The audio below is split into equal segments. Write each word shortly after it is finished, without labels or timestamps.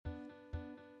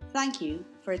Thank you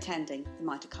for attending the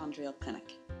Mitochondrial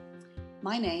Clinic.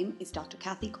 My name is Dr.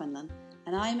 Kathy Quinlan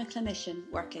and I am a clinician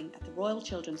working at the Royal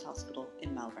Children's Hospital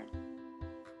in Melbourne.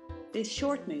 This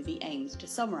short movie aims to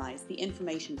summarise the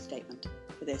information statement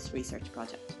for this research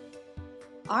project.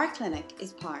 Our clinic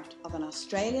is part of an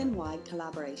Australian-wide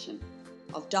collaboration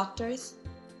of doctors,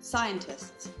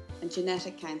 scientists and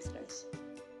genetic counsellors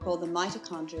called the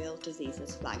Mitochondrial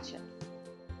Diseases Flagship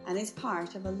and is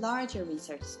part of a larger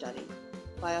research study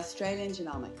by Australian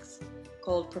Genomics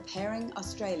called Preparing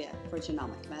Australia for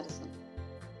Genomic Medicine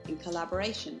in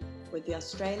collaboration with the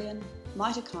Australian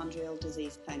Mitochondrial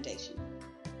Disease Foundation.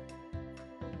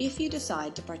 If you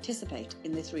decide to participate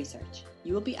in this research,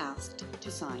 you will be asked to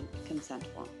sign a consent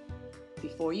form.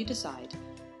 Before you decide,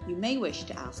 you may wish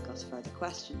to ask us further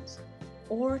questions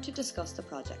or to discuss the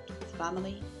project with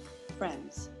family,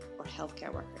 friends or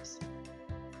healthcare workers.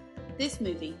 This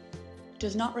movie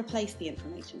does not replace the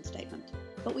information statement,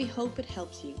 but we hope it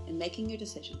helps you in making your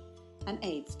decision and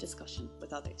aids discussion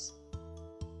with others.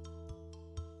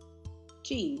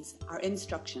 Genes are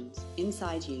instructions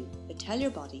inside you that tell your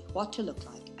body what to look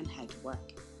like and how to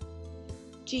work.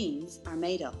 Genes are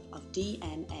made up of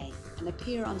DNA and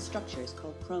appear on structures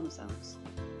called chromosomes.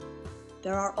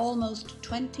 There are almost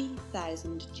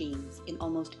 20,000 genes in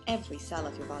almost every cell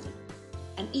of your body,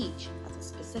 and each has a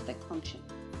specific function,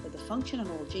 but the function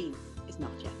of all genes is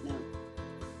not yet known.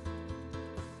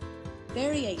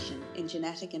 Variation in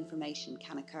genetic information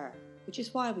can occur, which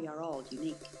is why we are all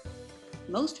unique.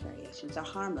 Most variations are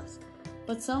harmless,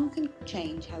 but some can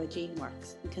change how a gene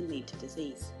works and can lead to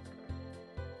disease.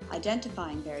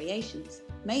 Identifying variations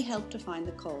may help to find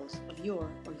the cause of your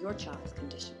or your child's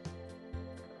condition.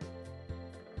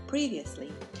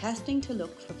 Previously, testing to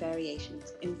look for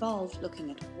variations involved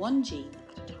looking at one gene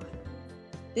at a time.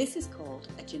 This is called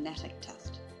a genetic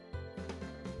test.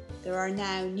 There are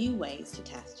now new ways to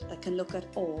test that can look at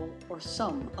all or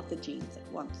some of the genes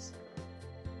at once.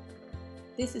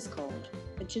 This is called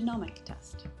a genomic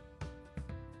test.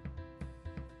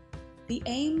 The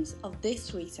aims of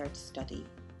this research study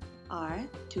are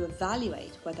to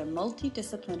evaluate whether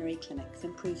multidisciplinary clinics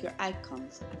improve your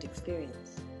outcomes and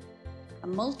experience. A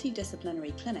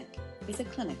multidisciplinary clinic is a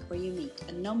clinic where you meet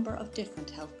a number of different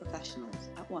health professionals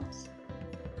at once.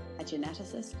 A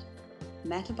geneticist,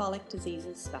 metabolic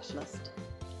diseases specialist,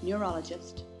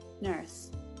 neurologist, nurse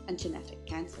and genetic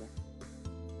counsellor.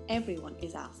 Everyone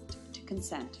is asked to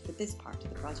consent for this part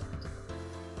of the project.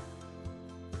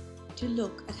 To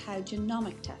look at how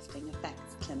genomic testing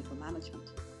affects clinical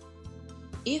management.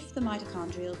 If the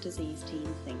mitochondrial disease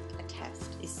team think a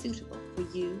test is suitable for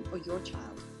you or your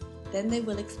child, then they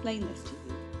will explain this to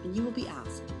you and you will be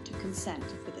asked to consent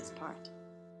for this part.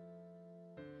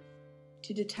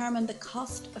 To determine the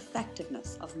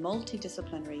cost-effectiveness of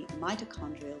multidisciplinary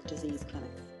mitochondrial disease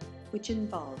clinics, which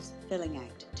involves filling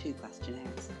out 2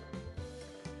 questionnaires.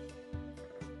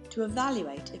 To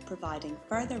evaluate if providing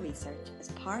further research as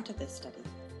part of this study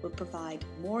will provide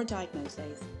more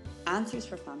diagnoses, answers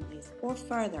for families, or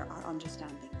further our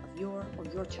understanding of your or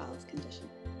your child's condition.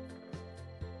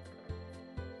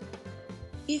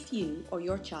 If you or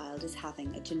your child is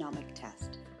having a genomic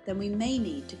test, then we may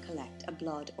need to collect a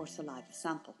blood or saliva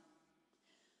sample.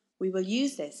 We will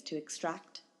use this to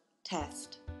extract,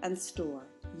 test and store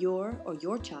your or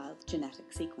your child's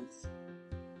genetic sequence.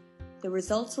 The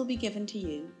results will be given to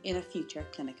you in a future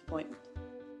clinic appointment.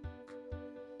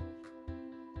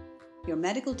 Your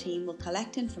medical team will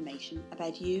collect information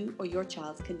about you or your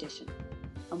child's condition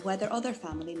and whether other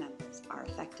family members are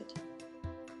affected.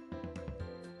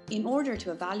 In order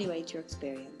to evaluate your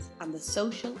experience and the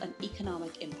social and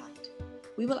economic impact,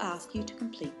 we will ask you to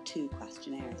complete 2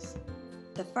 questionnaires.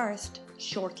 The first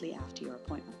shortly after your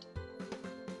appointment.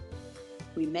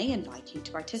 We may invite you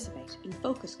to participate in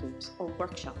focus groups or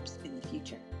workshops in the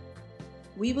future.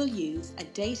 We will use a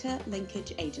data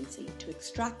linkage agency to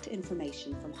extract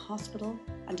information from hospital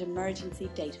and emergency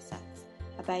datasets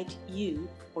about you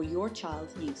or your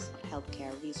child's use of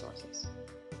healthcare resources.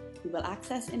 We will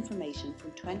access information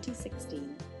from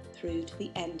 2016 through to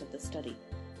the end of the study,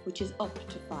 which is up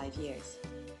to 5 years.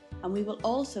 And we will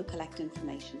also collect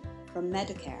information from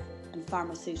Medicare and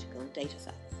pharmaceutical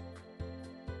datasets.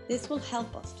 This will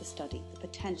help us to study the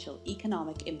potential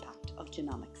economic impact of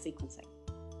genomic sequencing.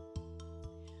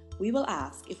 We will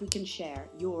ask if we can share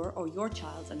your or your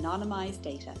child's anonymised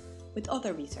data with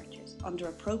other researchers under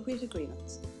appropriate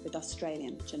agreements with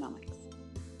Australian Genomics.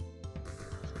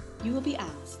 You will be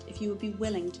asked if you would be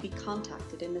willing to be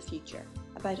contacted in the future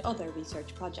about other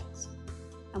research projects,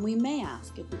 and we may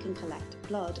ask if we can collect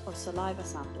blood or saliva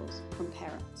samples from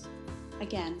parents.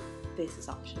 Again, this is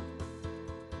optional.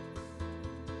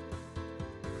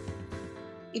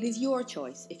 It is your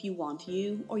choice if you want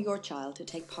you or your child to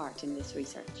take part in this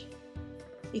research.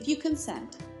 If you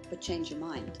consent but change your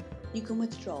mind, you can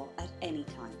withdraw at any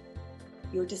time.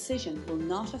 Your decision will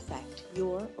not affect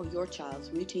your or your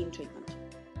child's routine treatment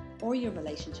or your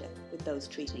relationship with those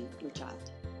treating your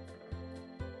child.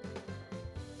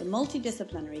 The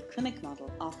multidisciplinary clinic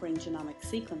model offering genomic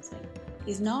sequencing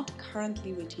is not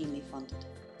currently routinely funded.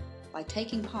 By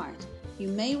taking part, you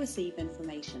may receive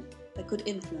information that could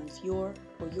influence your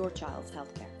or your child's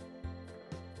healthcare.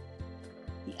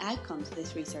 The outcomes of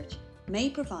this research may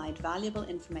provide valuable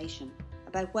information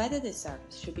about whether this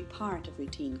service should be part of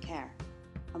routine care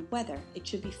and whether it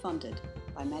should be funded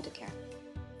by Medicare.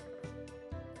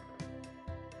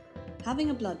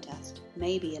 Having a blood test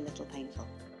may be a little painful.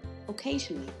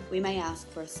 Occasionally, we may ask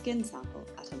for a skin sample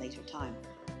at a later time.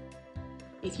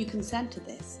 If you consent to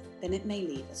this, then it may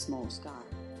leave a small scar.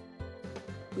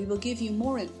 We will give you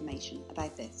more information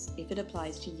about this if it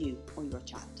applies to you or your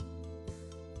child.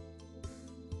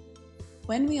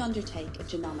 When we undertake a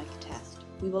genomic test,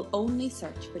 we will only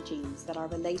search for genes that are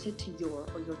related to your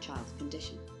or your child's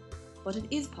condition. But it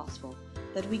is possible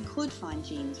that we could find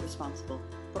genes responsible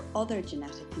for other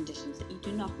genetic conditions that you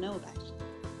do not know about.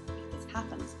 If this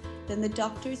happens, then the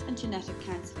doctors and genetic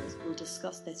counsellors will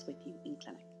discuss this with you in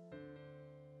clinic.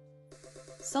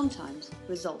 Sometimes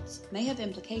results may have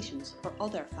implications for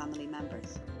other family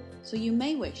members, so you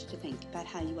may wish to think about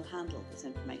how you will handle this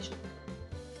information.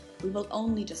 We will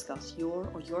only discuss your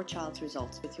or your child's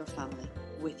results with your family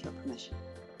with your permission.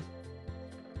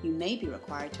 You may be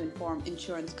required to inform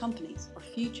insurance companies or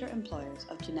future employers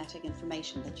of genetic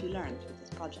information that you learn through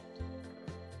this project.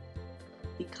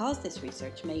 Because this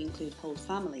research may include whole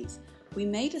families, we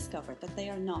may discover that they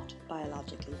are not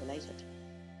biologically related.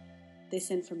 This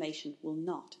information will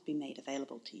not be made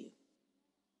available to you.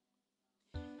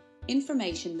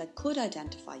 Information that could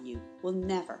identify you will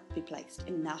never be placed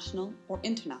in national or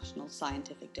international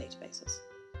scientific databases.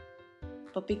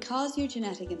 But because your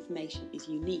genetic information is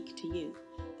unique to you,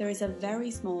 there is a very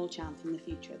small chance in the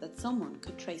future that someone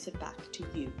could trace it back to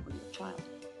you or your child.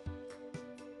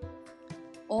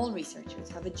 All researchers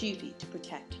have a duty to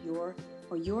protect your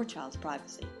or your child's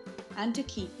privacy and to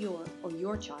keep your or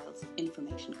your child's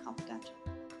information confidential.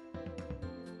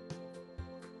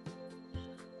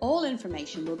 All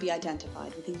information will be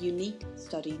identified with a unique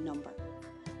study number.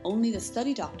 Only the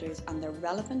study doctors and their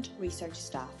relevant research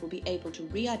staff will be able to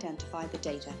re-identify the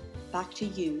data back to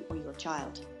you or your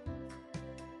child.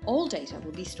 All data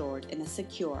will be stored in a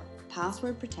secure,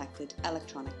 password-protected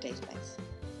electronic database.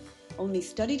 Only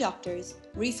study doctors,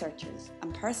 researchers,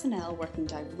 and personnel working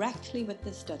directly with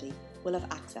the study will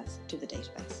have access to the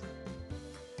database.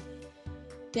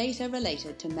 Data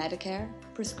related to Medicare,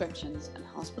 prescriptions, and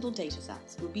hospital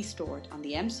datasets will be stored on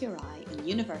the MCRI and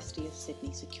University of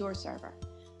Sydney Secure Server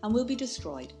and will be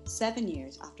destroyed 7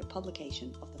 years after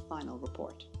publication of the final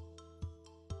report.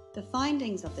 The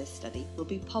findings of this study will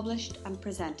be published and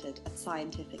presented at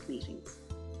scientific meetings.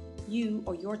 You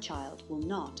or your child will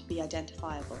not be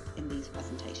identifiable in these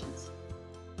presentations.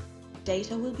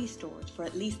 Data will be stored for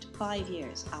at least 5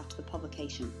 years after the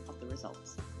publication of the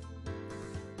results.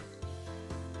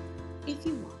 If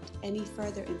you want any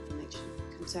further information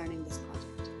concerning this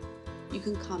project, you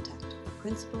can contact the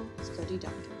principal study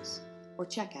doctors or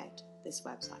check out this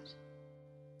website.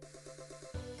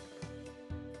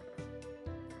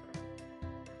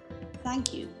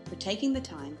 Thank you for taking the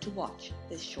time to watch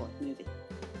this short movie.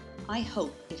 I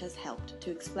hope it has helped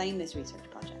to explain this research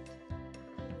project.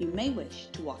 You may wish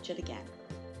to watch it again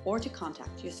or to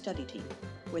contact your study team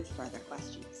with further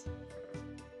questions.